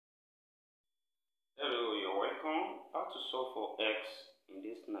Hello, you're welcome. How to solve for x in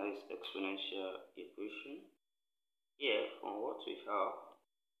this nice exponential equation. Here, from what we have,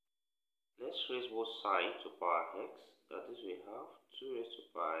 let's raise both sides to power x. That is, we have 2 raised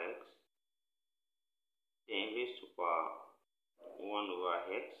to power x, then raised to power 1 over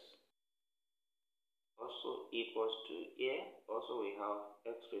x, also equals to, here, also we have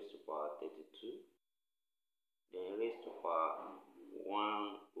x raised to power 32, then raised to power 1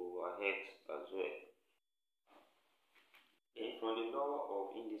 over x as well. Then from the law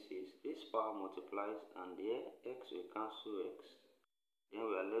of indices, this power multiplies and here x will cancel x. Then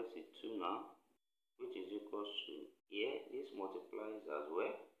we are left with 2 now, which is equals to, here this multiplies as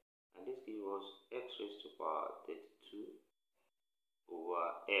well. And this gives us x raised to power 32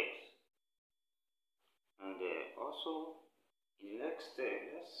 over x. And also, in the next step,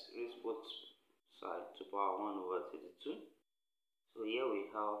 let's raise both sides to power 1 over 32. So here we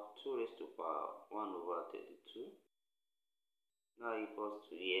have 2 raised to power 1 over 32. Now equals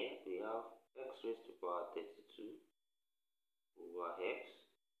to, here we have x raised to power 32 over x,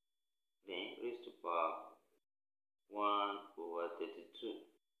 then raised to power 1 over 32.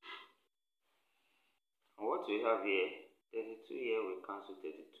 And what we have here, 32 here we cancel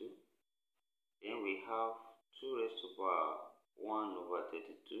 32. Then we have 2 raised to power 1 over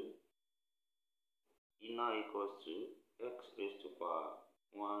 32. It now equals to x raised to power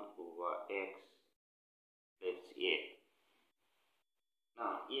 1 over x left here.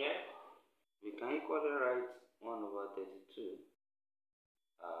 Now here, we can equally write 1 over 32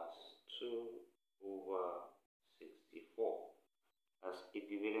 as 2 over 64 as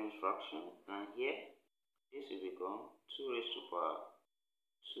equivalent fraction, and here, this will become 2 raised to power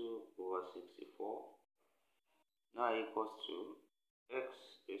 2 over 64, now equals to x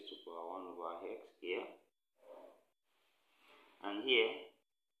raised to power 1 over x here, and here,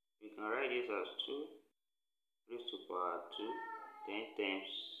 we can write this as 2 raised to power 2, then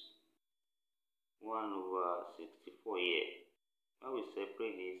times 1 over 64 here. Now we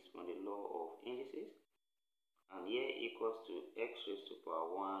separate this from the law of indices, and here equals to x raised to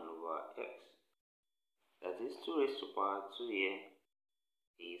power 1 over x. That is 2 raised to power 2 here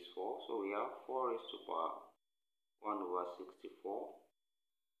is 4, so we have 4 raised to power 1 over 64,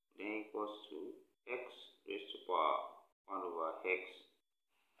 then equals to x raised to power 1 over x.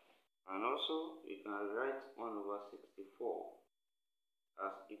 And also, we can write 1 over 64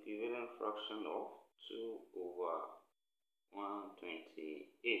 as equivalent fraction of 2 over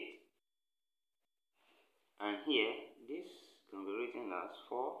 128. And here, this can be written as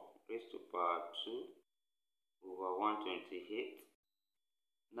 4 raised to power 2 over 128.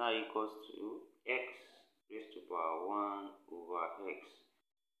 Now equals to x raised to power 1 over x.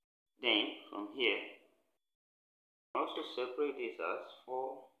 Then, from here, also separate this as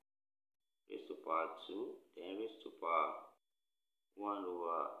 4 raised to power 2, then raised to power 1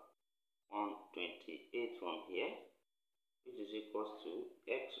 over 128 from here, which is equals to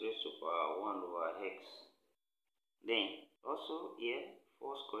x raised to power 1 over x. Then, also here,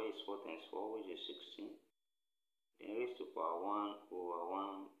 4 square is 4 times 4, which is 16. Then raised to power 1 over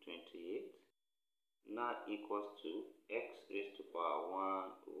 128. Now equals to x raised to power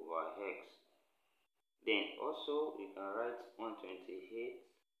 1 over x. Then, also, we can write 1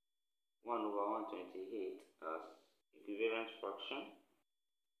 over 128 as equivalent fraction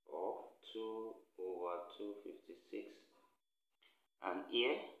of 2 over 256, and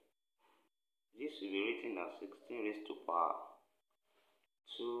here this will be written as 16 raised to power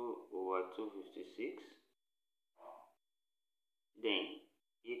 2 over 256, then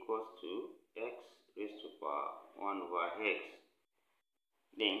equals to x raised to power 1 over x.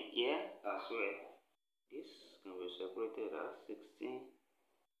 Then here as well, this can be separated as 16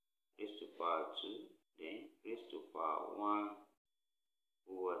 raised to power 2, then raised to power 1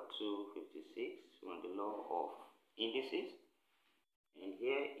 over 256 from the law of indices, and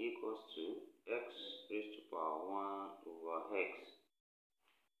here equals to x raised to power 1 over x.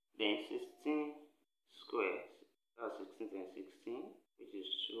 Then 16 squares, that's 16 times 16, which is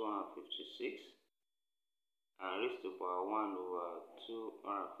 256, and raised to power 1 over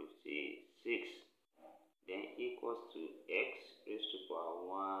 256, then equals to x raised to power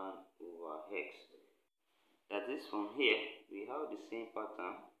 1 over x. That is, from here, we have the same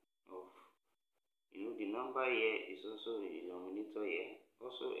pattern of, the number here is also the denominator here,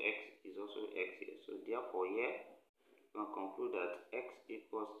 also x is also x here. So therefore here, we can conclude that x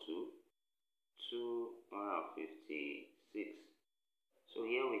equals to 256. So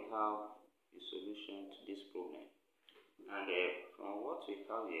here we have the solution to this problem. And from what we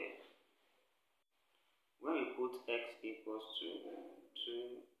have here, when we put x equals to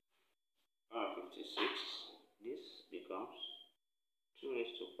 256, this becomes 2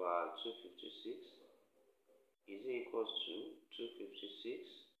 raised to power 256 is equals to 256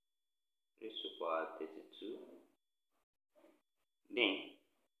 raised to power 32. Then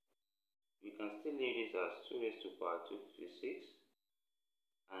we can still leave this as 2 raised to power 256,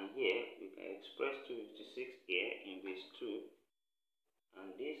 and here we can express 256 here in base 2,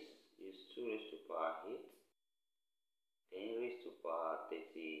 and this is 2 raised to power 8, then raised to power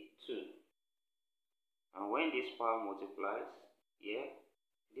 32. And when this power multiplies here,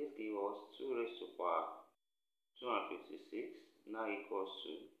 this gives us 2 raised to power 256 now equals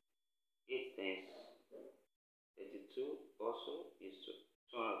to 8 times 32 also is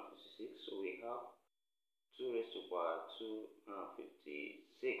 256, so we have 2 raised to power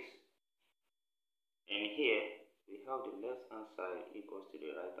 256. And here we have the left hand side equals to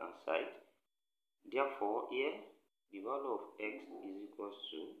the right hand side. Therefore here the value of x is equals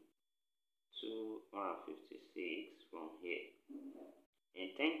to 256 from here. And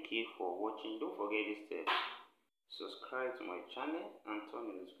thank you for watching. Don't forget this step. Subscribe to my channel and turn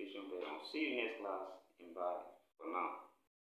the notification bell on. See you next class, and bye for now.